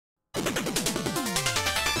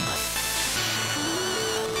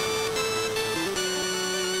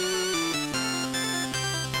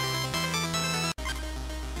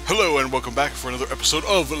Hello and welcome back for another episode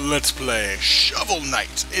of Let's Play Shovel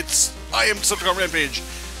Knight. I am Decepticon Rampage,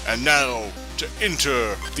 and now to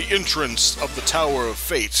enter the entrance of the Tower of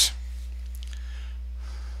Fate.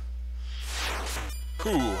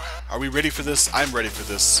 Whew, are we ready for this? I'm ready for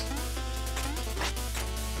this.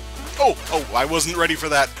 Oh, I wasn't ready for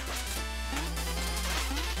that.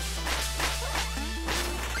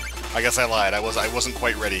 I guess I lied. I wasn't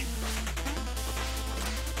quite ready.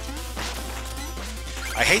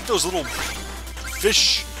 I hate those little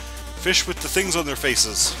fish with the things on their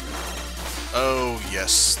faces. Oh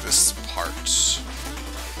yes, this part.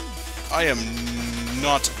 I am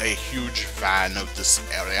not a huge fan of this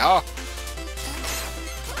area.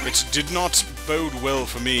 It did not bode well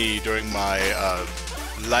for me during my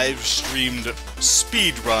live-streamed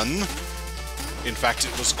speed run. In fact,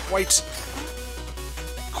 it was quite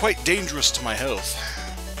dangerous to my health.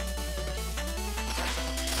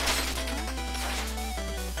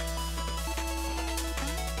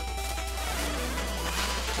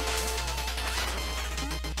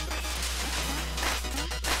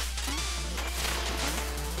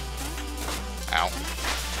 Ow.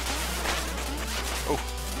 Oh.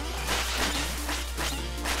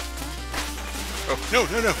 Oh,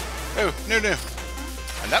 no. Oh, no.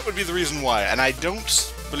 And that would be the reason why. And I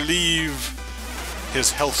don't believe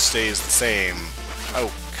his health stays the same. Oh,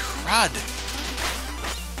 crud.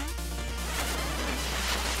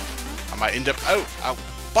 I might end up... Oh,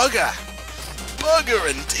 bugger. Bugger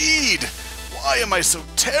indeed. Why am I so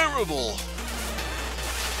terrible?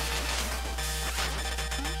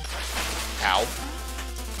 Ow.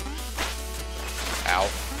 Ow.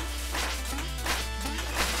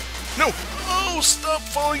 No! Oh, stop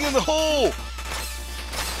falling in the hole!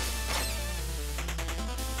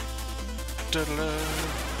 Da-da-da,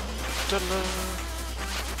 da-da-da,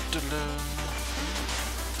 da-da-da.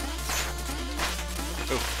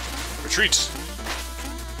 Oh, retreat!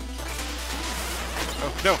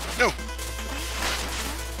 Oh, no!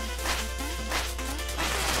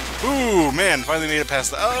 Ooh, man, finally made it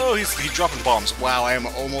past the... Oh, he's dropping bombs. Wow, I am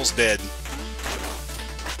almost dead.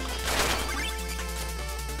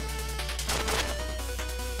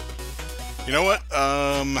 You know what?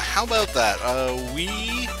 How about that? We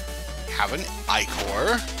have an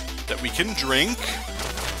ichor that we can drink.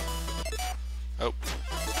 Oh.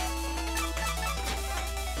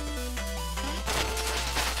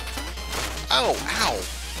 Ow.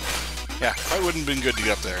 Yeah, probably wouldn't have been good to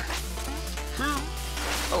get up there.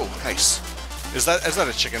 Oh, nice. Is that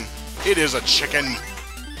a chicken? It is a chicken!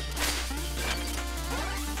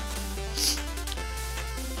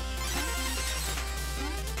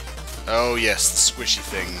 Oh yes, the squishy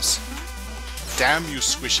things. Damn you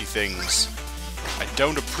squishy things. I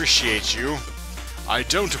don't appreciate you. I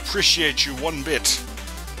don't appreciate you one bit.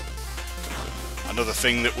 Another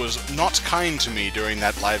thing that was not kind to me during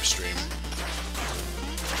that live stream.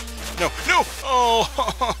 No! Oh,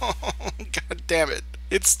 god damn it.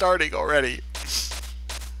 It's starting already.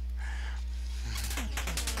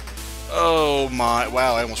 Oh my...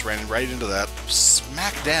 Wow, I almost ran right into that.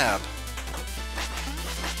 Smack dab.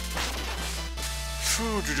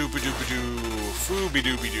 Foo-doo-doo-ba-doo-ba-doo.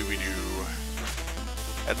 Foo-be-doo-be-doo-be-doo.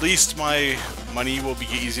 At least my money will be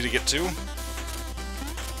easy to get to.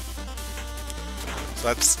 So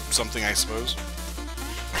that's something, I suppose.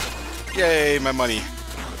 Yay, my money.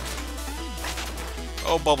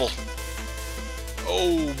 Oh, bubble.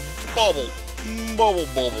 Oh, bubble.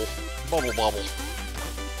 Bubble.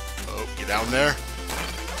 Oh, get down there.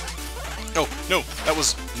 Oh, no, that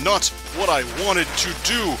was not what I wanted to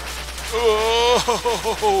do.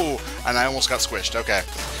 Oh, and I almost got squished. Okay.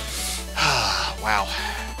 Wow.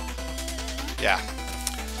 Yeah.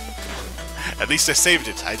 At least I saved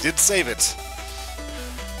it. I did save it.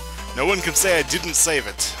 No one can say I didn't save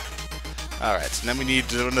it. Alright, and then we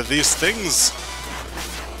need one of these things.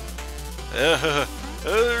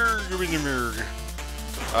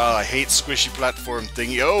 Oh, I hate squishy platform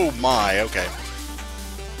thingy. Oh my, okay.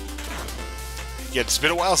 Yeah, it's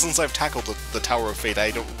been a while since I've tackled the Tower of Fate.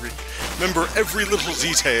 I don't remember every little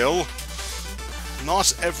detail.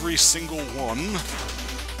 Not every single one.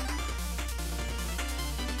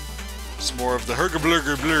 It's more of the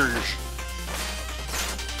hergerblurger.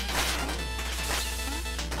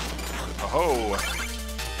 Oh-ho.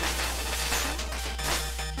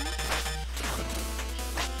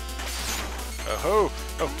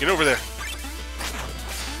 Oh, get over there.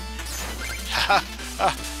 Ha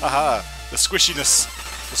ha. The squishiness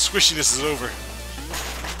is over.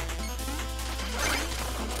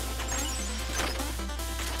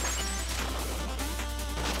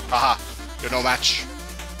 Haha, you're no match.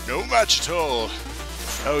 No match at all.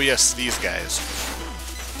 Oh yes, these guys.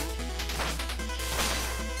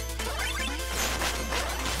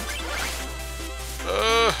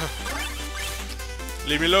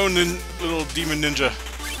 Leave me alone, little demon ninja.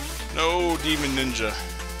 No, demon ninja.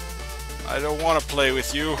 I don't want to play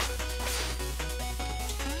with you.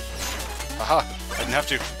 Aha! I didn't have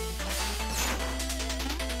to.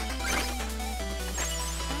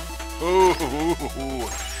 Ooh,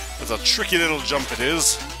 that's a tricky little jump it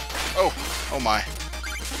is. Oh, oh my.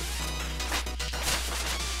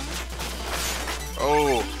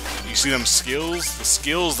 Oh, you see them skills? The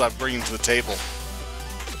skills that I'm bringing to the table.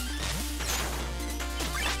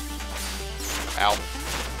 Ow.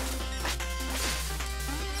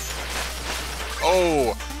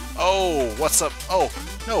 Oh, oh, what's up? Oh,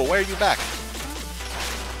 no, why are you back?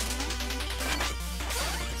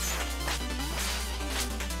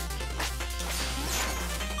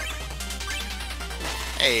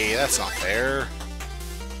 Hey, that's not fair.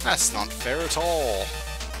 That's not fair at all.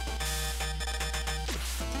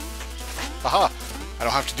 Haha! I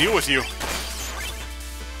don't have to deal with you.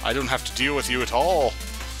 I don't have to deal with you at all.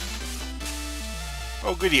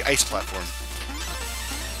 Oh goody, ice platform.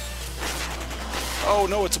 Oh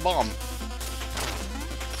no, it's a bomb.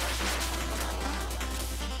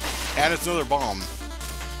 And it's another bomb.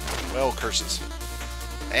 Well, curses.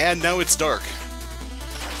 And now it's dark.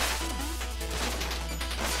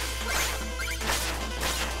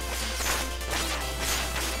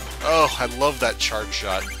 Oh, I love that charge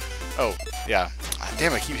shot. Oh, yeah. Ah,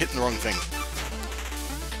 damn, I keep hitting the wrong thing.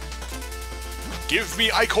 Give me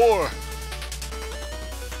Ichor!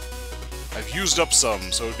 I've used up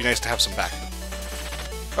some, so it would be nice to have some back.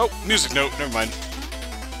 Oh, music note, never mind.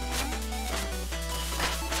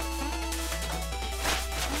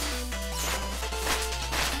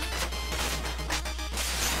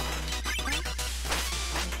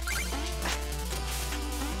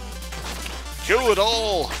 Kill it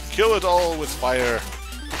all! Kill it all with fire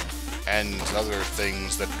and other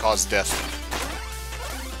things that cause death.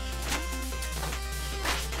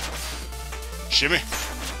 Shimmy!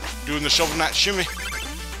 Doing the shovel knight shimmy.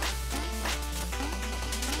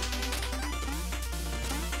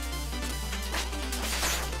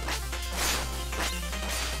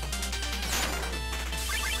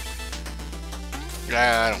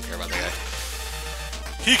 I don't care about that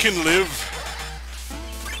guy. He can live.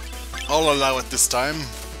 I'll allow it this time.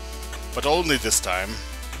 But only this time.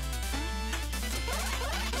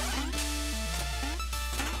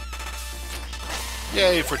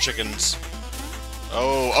 Yay for chickens.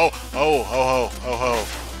 Oh, oh, oh, ho, ho, ho, ho.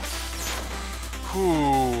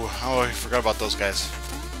 Whew. Oh, I forgot about those guys.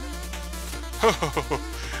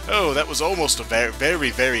 Oh, that was almost a very,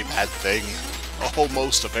 very, very bad thing.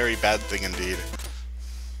 Almost a very bad thing indeed.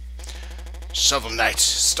 Shovel Knight,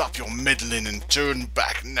 stop your meddling and turn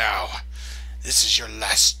back now. This is your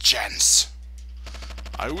last chance.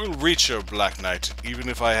 I will reach her, Black Knight, even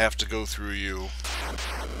if I have to go through you.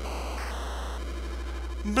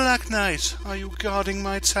 Black Knight, are you guarding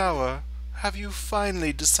my tower? Have you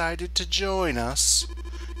finally decided to join us?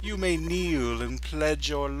 You may kneel and pledge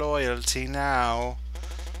your loyalty now.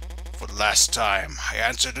 For the last time, I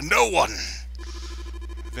answer to no one.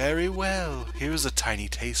 Very well. Here's a tiny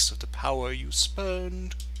taste of the power you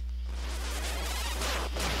spurned.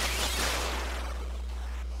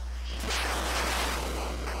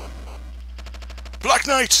 Black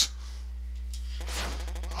Knight!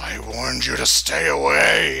 I warned you to stay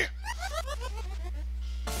away!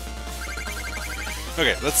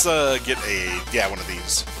 Okay, let's get one of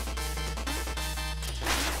these.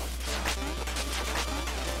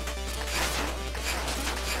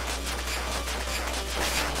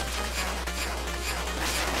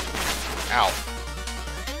 Ow.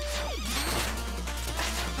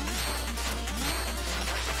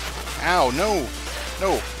 Ow, no!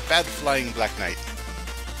 No! Bad flying Black Knight.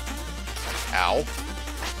 Ow.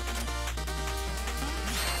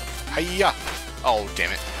 Hiya! Oh,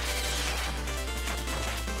 damn it.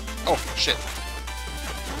 Oh, shit.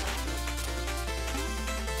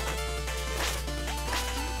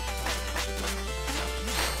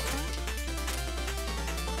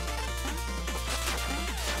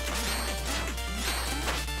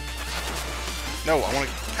 No, I want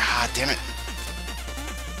to... Ah, damn it.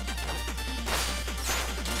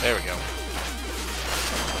 There we go.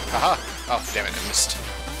 Haha! Oh, damn it, I missed.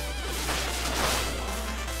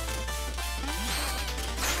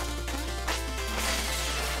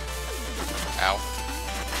 Ow.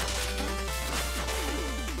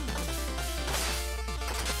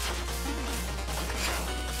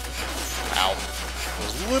 Ow. I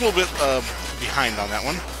was a little bit behind on that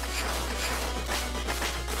one.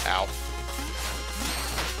 Ow.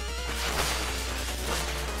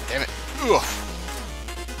 Damn it. Ugh.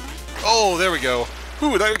 Oh, there we go.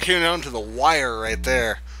 Whew, that came down to the wire right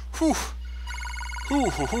there. Whew. Hoo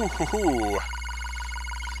hoo hoo hoo hoo.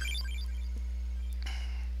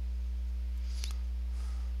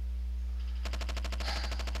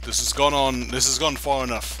 This has gone far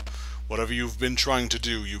enough. Whatever you've been trying to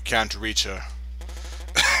do, you can't reach her.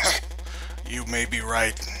 You may be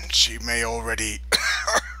right. She may already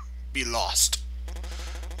be lost.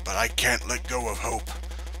 But I can't let go of hope.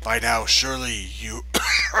 By now, surely you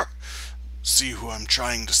see who I'm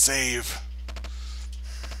trying to save.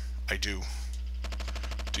 I do.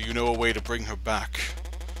 Do you know a way to bring her back?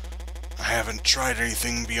 I haven't tried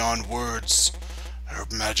anything beyond words. Her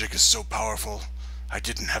magic is so powerful, I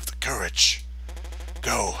didn't have the courage.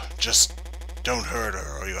 Go, just don't hurt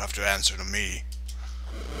her or you have to answer to me.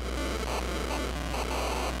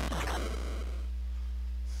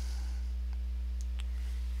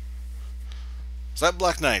 So that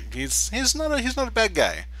Black Knight, he's not a bad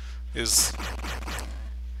guy. There's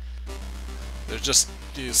just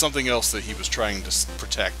something else that he was trying to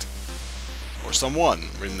protect, or someone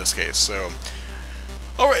in this case. So,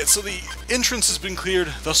 all right. So the entrance has been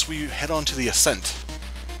cleared. Thus, we head on to the ascent.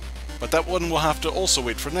 But that one will have to also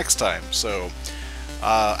wait for next time. So,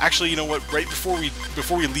 actually, you know what? Right before we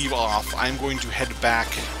leave off, I'm going to head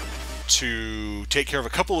back to take care of a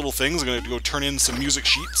couple little things. I'm going to go turn in some music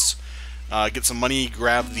sheets. Get some money,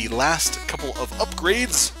 grab the last couple of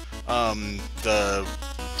upgrades. What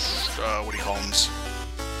do you call them?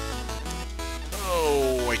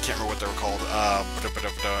 Oh, I can't remember what they were called.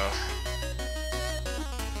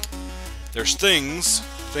 There's things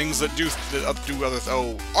that do other.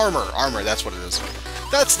 Oh, armor. That's what it is.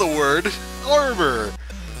 That's the word. Armor.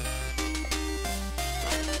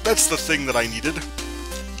 That's the thing that I needed.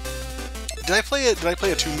 Did I play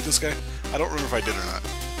a tune with this guy? I don't remember if I did or not.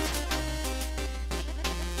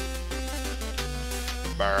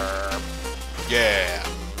 Burp. Yeah,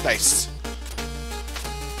 nice.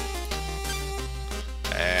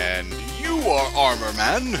 And you are Armor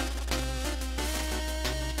Man.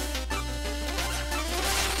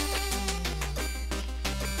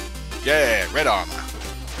 Yeah, red armor.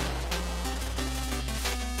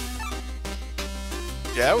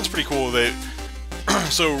 Yeah, that was pretty cool.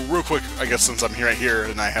 So real quick, I guess since I'm right here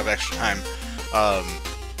and I have extra time,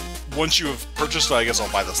 once you have purchased, I guess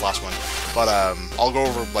I'll buy this last one. But I'll go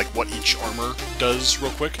over like what each armor does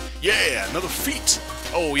real quick. Yeah, another feat.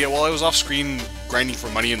 Oh yeah, while I was off screen grinding for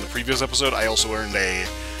money in the previous episode, I also earned a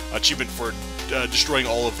achievement for destroying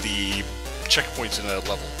all of the checkpoints in a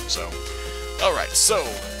level. So, all right, so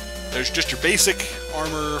there's just your basic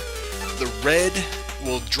armor. The red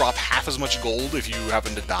will drop half as much gold if you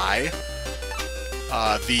happen to die.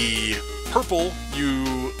 The purple,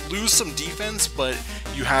 you lose some defense, but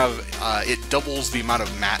you have it doubles the amount of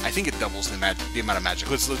I think it doubles the amount of magic.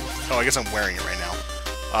 Oh, I guess I'm wearing it right now.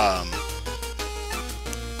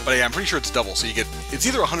 But yeah, I'm pretty sure it's double. So it's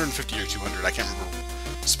either 150 or 200. I can't remember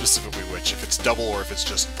specifically which. If it's double or if it's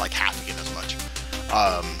just like half again as much.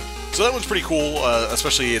 So that one's pretty cool.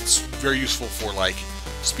 Especially it's very useful for like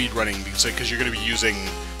speed running because you're going to be using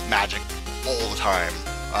magic all the time.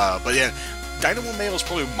 But yeah, Dynamo Mail is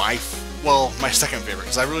probably my second favorite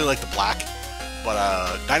because I really like the black.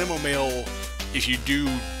 But Dynamo Mail, if you do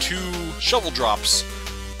 2 shovel drops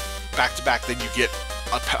back to back, then you get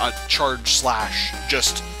a charge slash.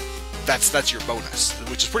 Just that's your bonus,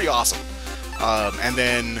 which is pretty awesome. And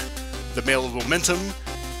then the Mail of Momentum,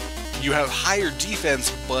 you have higher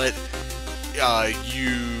defense, but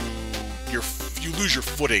you lose your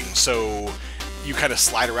footing, so you kind of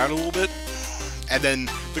slide around a little bit. And then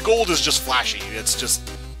the gold is just flashy. It's just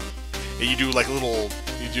you do like a little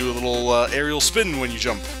aerial spin when you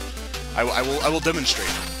jump. I will demonstrate.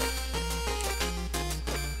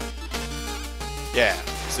 Yeah,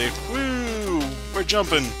 see, woo, we're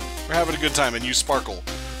jumping, we're having a good time, and you sparkle.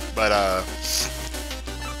 But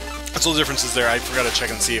that's all the differences there. I forgot to check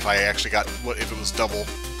and see if I actually got if it was double.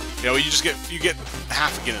 You know, you get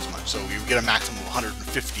half again as much, so you get a maximum of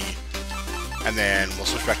 150. And then we'll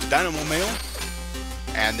switch back to Dynamo Mail,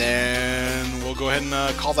 and then we'll go ahead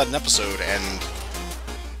and call that an episode, and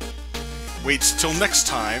wait till next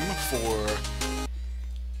time for.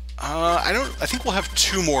 I think we'll have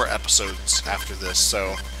 2 more episodes after this,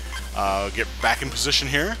 so get back in position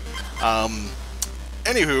here.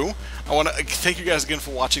 Anywho, I want to thank you guys again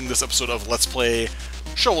for watching this episode of Let's Play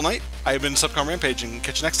Shovel Knight. I have been Subcom Rampage, and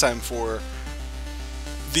catch you next time for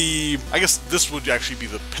I guess this would actually be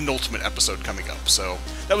the penultimate episode coming up. So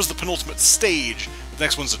that was the penultimate stage. The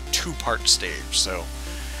next one's a 2-part stage. So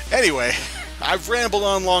anyway, I've rambled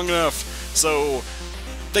on long enough. So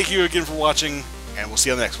thank you again for watching, and we'll see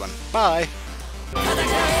you on the next one. Bye!